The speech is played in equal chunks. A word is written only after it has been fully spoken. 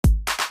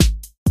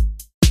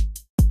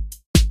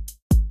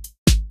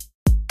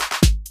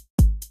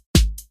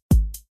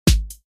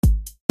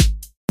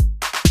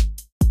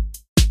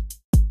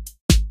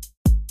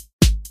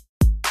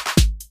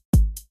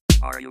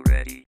Are you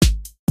ready?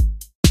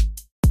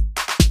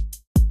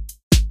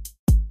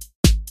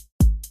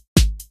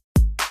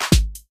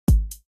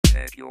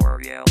 Check your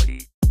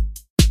reality.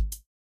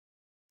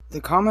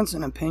 The comments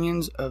and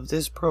opinions of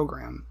this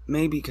program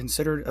may be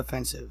considered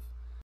offensive.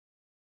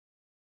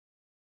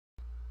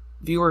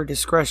 Viewer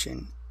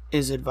discretion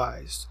is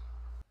advised.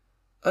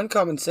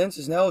 Uncommon Sense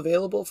is now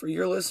available for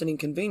your listening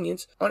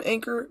convenience on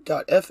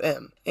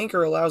Anchor.fm.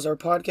 Anchor allows our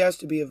podcast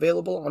to be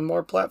available on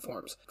more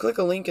platforms. Click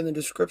a link in the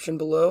description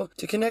below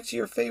to connect to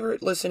your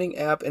favorite listening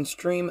app and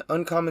stream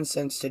Uncommon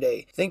Sense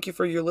today. Thank you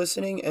for your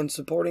listening and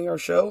supporting our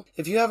show.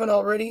 If you haven't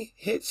already,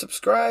 hit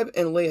subscribe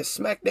and lay a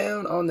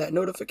smackdown on that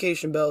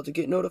notification bell to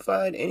get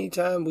notified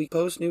anytime we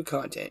post new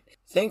content.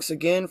 Thanks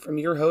again from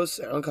your hosts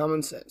at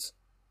Uncommon Sense.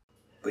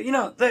 But you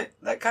know,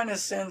 that kind of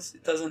sense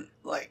doesn't,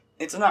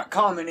 it's not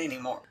common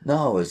anymore.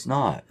 No, it's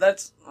not.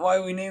 That's why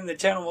we named the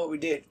channel what we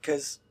did,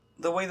 because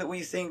the way that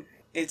we think,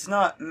 it's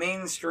not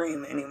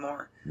mainstream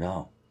anymore.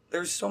 No.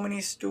 There's so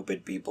many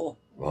stupid people.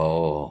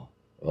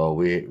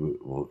 We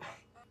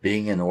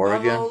being in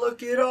Oregon. Oh,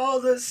 look at all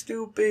the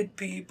stupid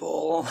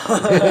people.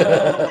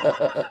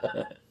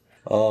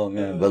 Oh,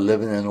 man. But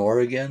living in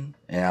Oregon,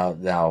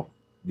 now,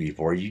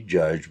 before you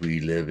judge,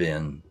 we live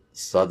in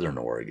Southern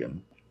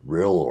Oregon.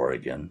 Real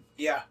Oregon.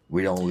 Yeah.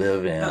 We don't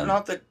live in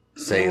not the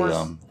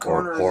Salem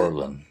or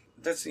Portland.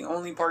 That's the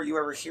only part you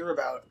ever hear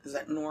about, is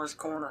that north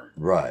corner.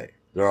 Right.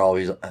 They're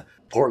always...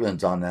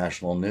 Portland's on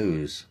national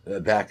news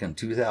back in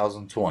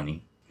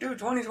 2020. Dude,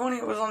 2020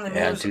 it was on the news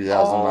and 2019.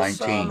 all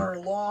summer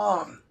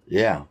long.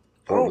 Yeah.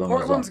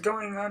 Portland's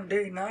going on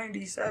day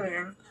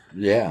 97.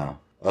 Yeah.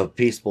 Of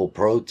peaceful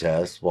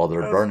protests while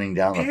they're burning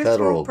down a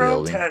federal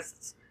building.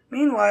 Protests.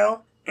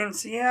 Meanwhile, in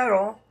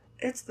Seattle...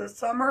 it's the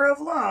summer of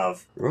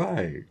love.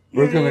 Right.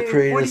 We're going to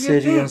create a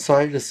city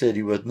inside the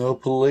city with no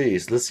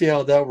police. Let's see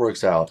how that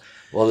works out.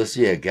 Well, let's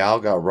see. A gal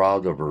got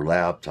robbed of her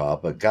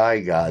laptop. A guy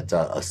got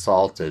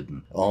assaulted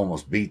and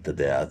almost beat to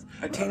death.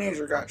 A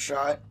teenager got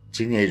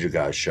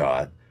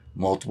shot.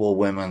 Multiple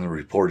women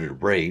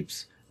reported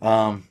rapes.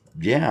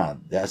 Yeah,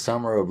 that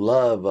summer of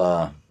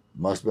love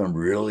must have been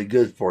really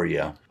good for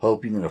you.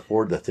 Hope you can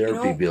afford the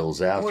therapy bills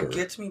after. What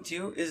gets me,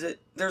 too, is that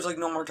there's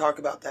no more talk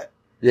about that.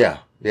 Yeah.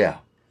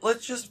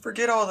 Let's just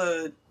forget all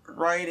the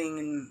rioting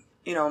and,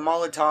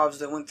 Molotovs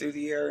that went through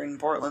the air in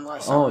Portland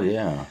last summer. Oh,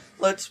 yeah.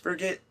 Let's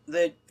forget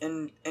that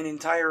an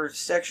entire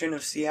section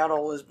of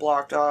Seattle was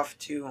blocked off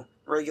to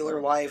regular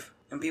life,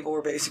 and people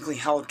were basically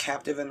held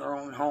captive in their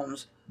own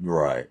homes.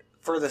 Right.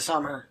 For the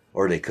summer.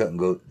 Or they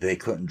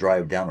couldn't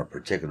drive down a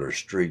particular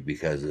street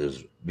because it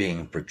was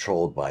being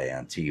patrolled by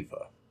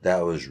Antifa.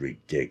 That was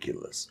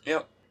ridiculous.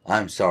 Yep.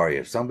 I'm sorry,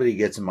 if somebody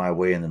gets in my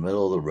way in the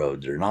middle of the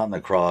road, they're not in the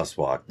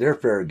crosswalk, they're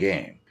fair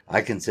game. I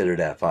consider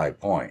that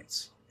 5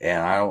 points.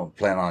 And I don't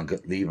plan on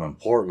leaving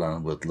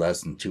Portland with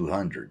less than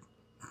 200.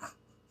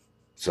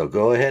 So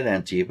go ahead,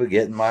 Antifa,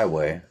 get in my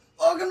way.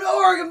 Welcome to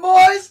Oregon,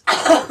 boys!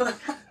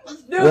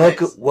 Let's do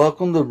this!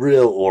 Welcome to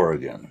real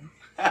Oregon.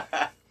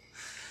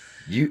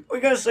 We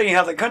gotta show you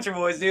how the country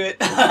boys do it.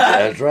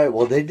 That's right.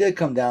 Well, they did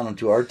come down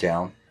into our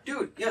town.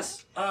 Dude,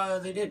 yes,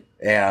 they did.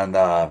 And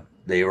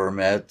they were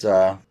met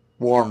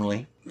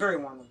warmly. Very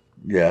warmly.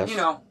 Yes.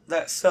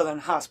 That southern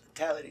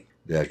hospitality.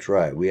 That's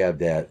right. We have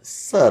that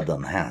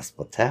southern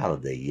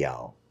hospitality,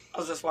 y'all. I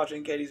was just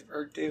watching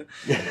Gettysburg, too.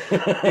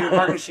 Dude,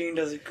 Martin Sheen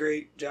does a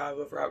great job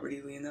of Robert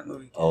E. Lee in that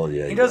movie. Oh,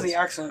 yeah. He does the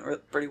accent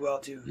pretty well,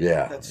 too.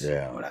 Yeah. That's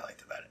what I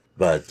liked about it.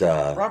 But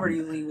Robert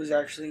E. Lee was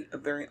actually a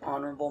very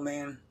honorable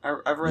man.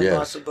 I've read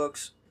lots of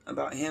books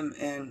about him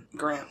and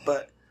Grant,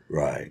 but...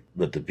 Right.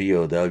 But the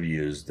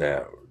POWs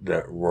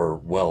that were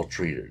well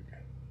treated.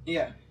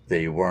 Yeah.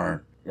 They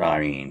weren't,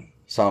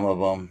 some of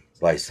them,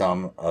 by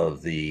some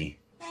of the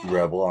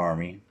rebel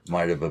army,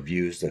 might have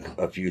abused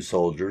a few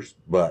soldiers,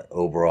 but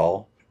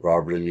overall,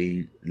 Robert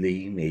E.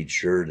 Lee made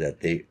sure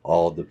that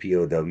all the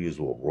POWs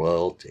were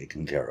well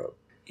taken care of.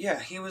 Yeah,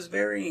 he was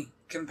very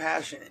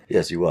compassionate.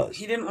 Yes, he was.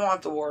 He didn't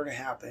want the war to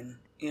happen,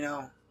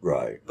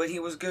 Right. But he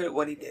was good at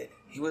what he did.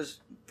 He was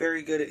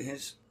very good at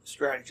his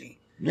strategy.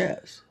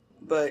 Yes.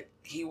 But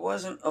he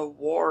wasn't a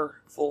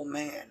warful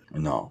man.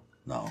 No.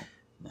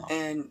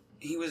 And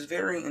he was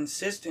very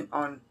insistent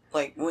on,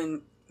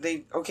 when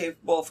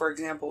for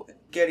example,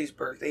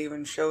 Gettysburg, they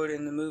even showed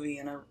in the movie,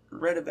 and I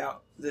read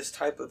about this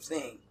type of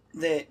thing,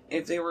 that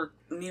if they were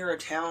near a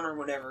town or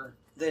whatever,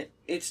 that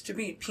it's to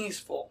be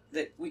peaceful,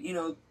 that we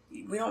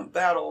don't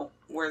battle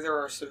where there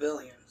are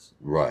civilians.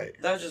 Right.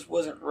 That just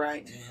wasn't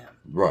right to him.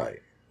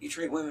 Right. You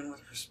treat women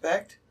with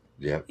respect.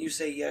 Yep. You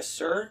say yes,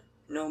 sir,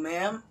 no,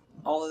 ma'am,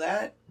 all of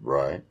that.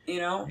 Right.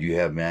 You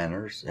have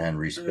manners and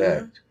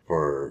respect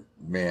for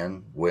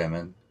men,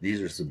 women.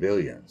 These are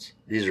civilians.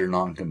 These are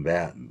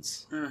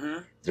non-combatants. Mm-hmm.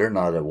 They're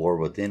not at war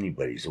with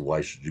anybody, so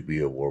why should you be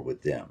at war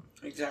with them?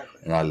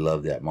 Exactly. And I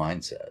love that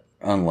mindset.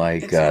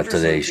 Unlike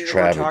today's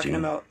tragedy. We're talking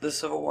about the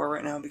Civil War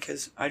right now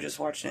because I just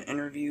watched an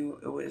interview.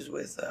 It was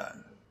with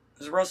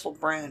Russell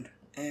Brand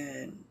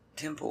and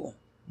Tim Pool.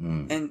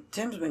 And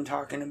Tim's been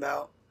talking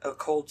about a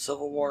cold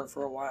Civil War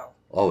for a while.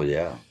 Oh,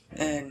 yeah.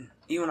 And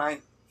you and I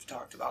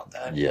talked about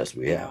that. Yes,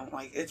 we have.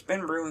 Like, it's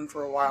been brewing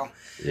for a while.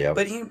 Yeah.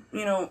 But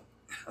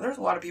there's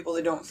a lot of people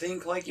that don't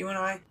think like you and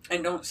I,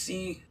 and don't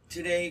see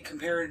today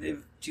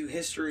comparative to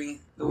history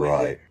the way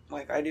that,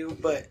 like I do.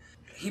 But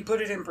he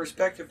put it in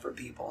perspective for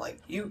people. Like,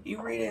 you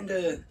read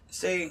into,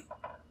 say,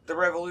 the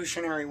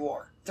Revolutionary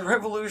War. The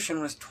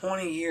Revolution was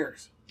 20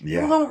 years.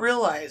 Yeah. People don't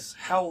realize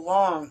how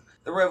long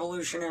the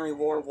Revolutionary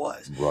War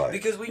was. Right.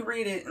 Because we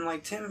read it, and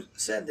like Tim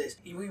said this,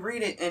 we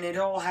read it and it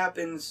all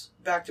happens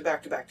back to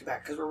back to back to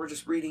back, because we're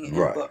just reading it in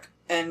a book.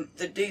 And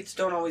the dates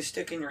don't always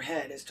stick in your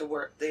head as to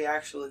where they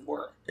actually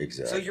were.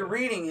 Exactly. So you're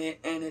reading it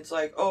and it's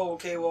like, oh,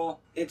 okay, well,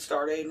 it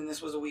started and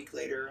this was a week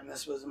later and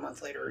this was a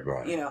month later.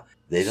 Right.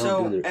 They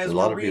don't do a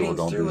lot of people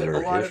don't do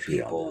their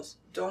history on this.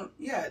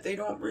 They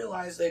don't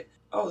realize that,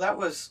 oh, that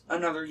was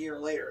another year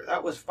later.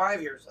 That was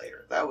 5 years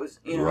later. That was,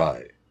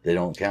 Right. They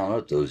don't count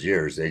up those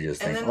years. They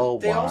just think, oh,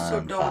 they 1,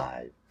 also don't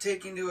 5.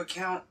 Take into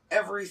account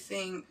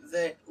everything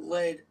that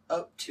led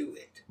up to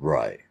it.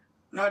 Right.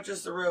 Not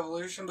just the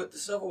Revolution, but the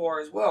Civil War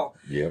as well.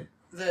 Yep.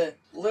 The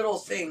little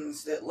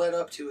things that led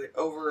up to it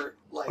over,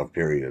 like, a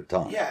period of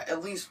time. Yeah,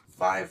 at least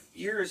 5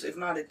 years, if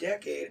not a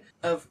decade,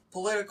 of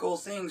political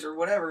things or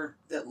whatever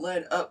that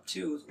led up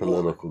to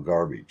political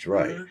garbage.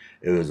 Right. Mm-hmm.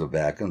 It was a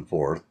back and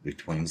forth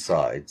between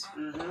sides.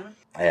 Mm-hmm.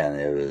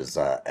 And it was,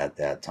 at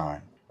that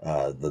time,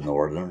 the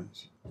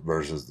Northerns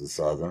versus the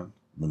Southern,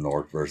 the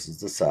North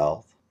versus the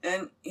South.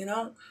 And,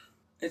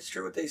 it's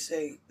true what they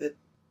say, that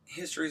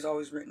history is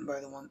always written by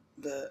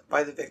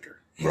the victor.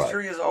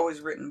 History is always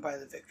written by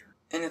the victor.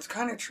 And it's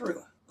kind of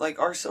true. Like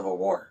our Civil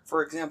War,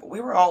 for example, we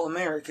were all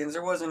Americans.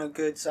 There wasn't a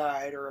good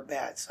side or a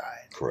bad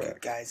side. Correct.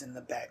 Good guys and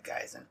the bad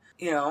guys.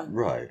 And,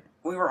 Right.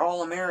 we were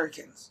all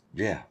Americans.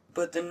 Yeah.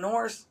 But the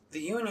North,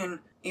 the Union,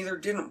 either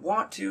didn't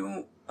want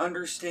to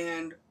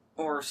understand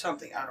or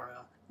something. I don't know.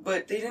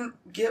 But they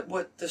didn't get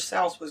what the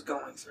South was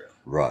going through.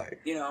 Right.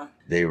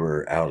 They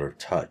were out of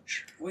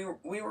touch. We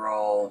were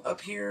all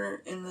up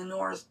here in the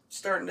North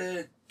starting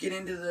to get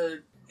into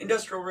the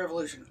Industrial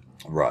Revolution.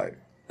 Right.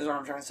 Is what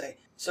I'm trying to say.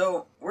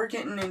 So we're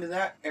getting into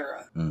that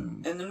era.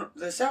 Mm. And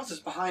the South is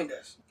behind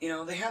us.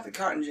 They had the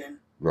cotton gin.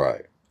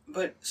 Right.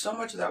 But so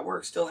much of that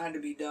work still had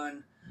to be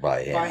done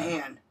by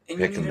hand. And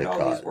picking you needed the all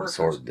cotton, these workers.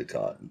 sorting the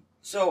cotton.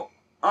 So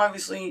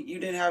obviously you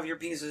did have your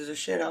pieces of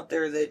shit out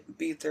there that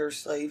beat their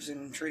slaves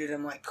and treated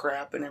them like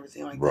crap and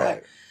everything like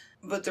that.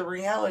 But the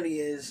reality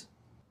is,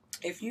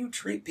 if you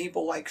treat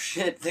people like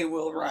shit, they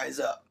will rise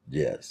up.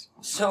 Yes.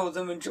 So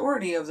the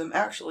majority of them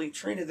actually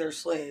treated their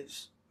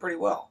slaves pretty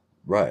well.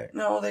 Right.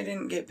 No, they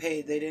didn't get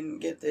paid. They didn't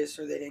get this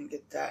or they didn't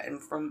get that.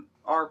 And from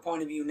our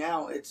point of view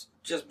now, it's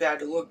just bad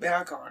to look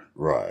back on.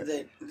 Right.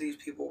 That these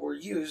people were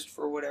used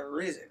for whatever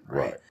reason.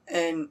 Right.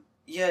 And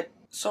yet,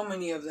 so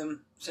many of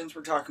them, since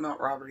we're talking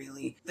about Robert E.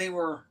 Lee, they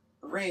were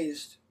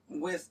raised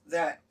with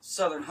that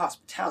Southern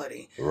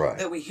hospitality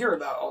that we hear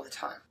about all the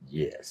time.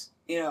 Yes.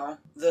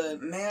 The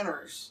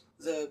manners,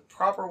 the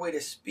proper way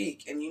to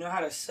speak, and how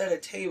to set a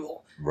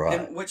table,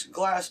 and which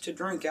glass to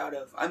drink out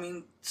of. I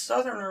mean,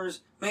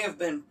 Southerners may have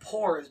been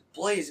poor as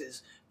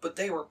blazes, but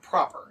they were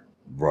proper.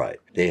 Right.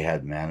 They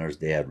had manners,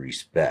 they had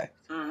respect,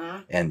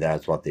 and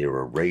that's what they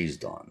were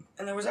raised on.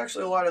 And there was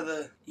actually a lot of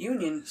the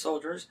Union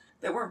soldiers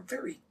that were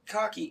very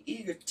cocky,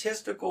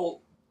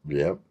 egotistical.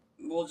 Yep.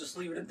 We'll just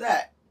leave it at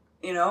that,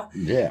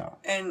 Yeah.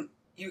 And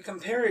you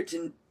compare it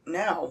to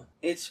now,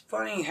 it's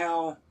funny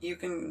how you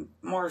can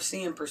more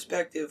see in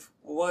perspective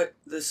what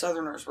the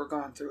Southerners were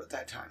going through at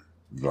that time.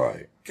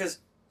 Right. Because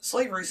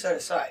slavery set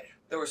aside,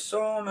 there was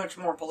so much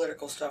more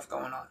political stuff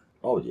going on.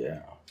 Oh,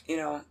 yeah.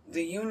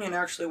 The Union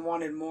actually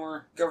wanted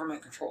more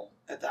government control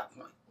at that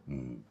point.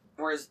 Mm.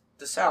 Whereas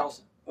the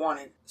South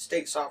wanted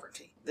state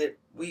sovereignty, that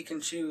we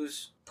can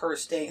choose per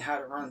state how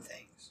to run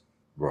things.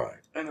 Right.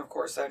 And of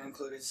course that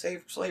included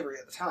slavery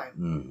at the time.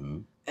 Mm-hmm.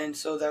 And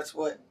so that's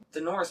what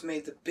the North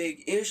made the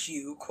big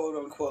issue,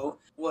 quote unquote,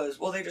 was,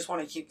 well, they just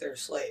want to keep their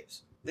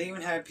slaves. They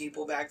even had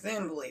people back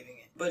then believing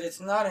it. But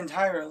it's not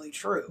entirely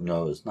true.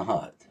 No, it's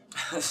not.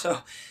 So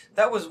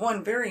that was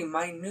one very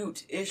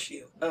minute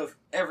issue of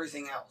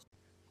everything else.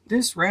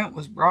 This rant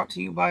was brought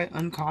to you by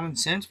Uncommon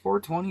Sense for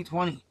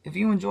 2020. If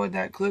you enjoyed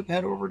that clip,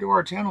 head over to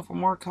our channel for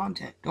more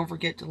content. Don't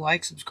forget to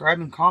like, subscribe,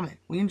 and comment.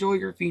 We enjoy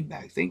your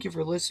feedback. Thank you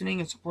for listening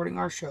and supporting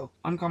our show.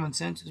 Uncommon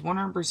Sense is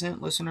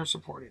 100% listener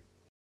supported.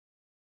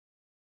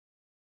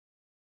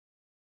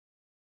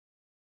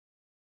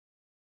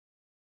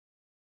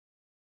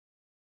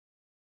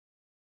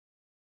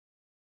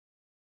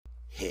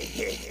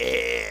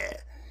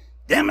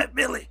 Damn it,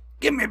 Billy.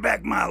 Give me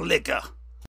back my liquor.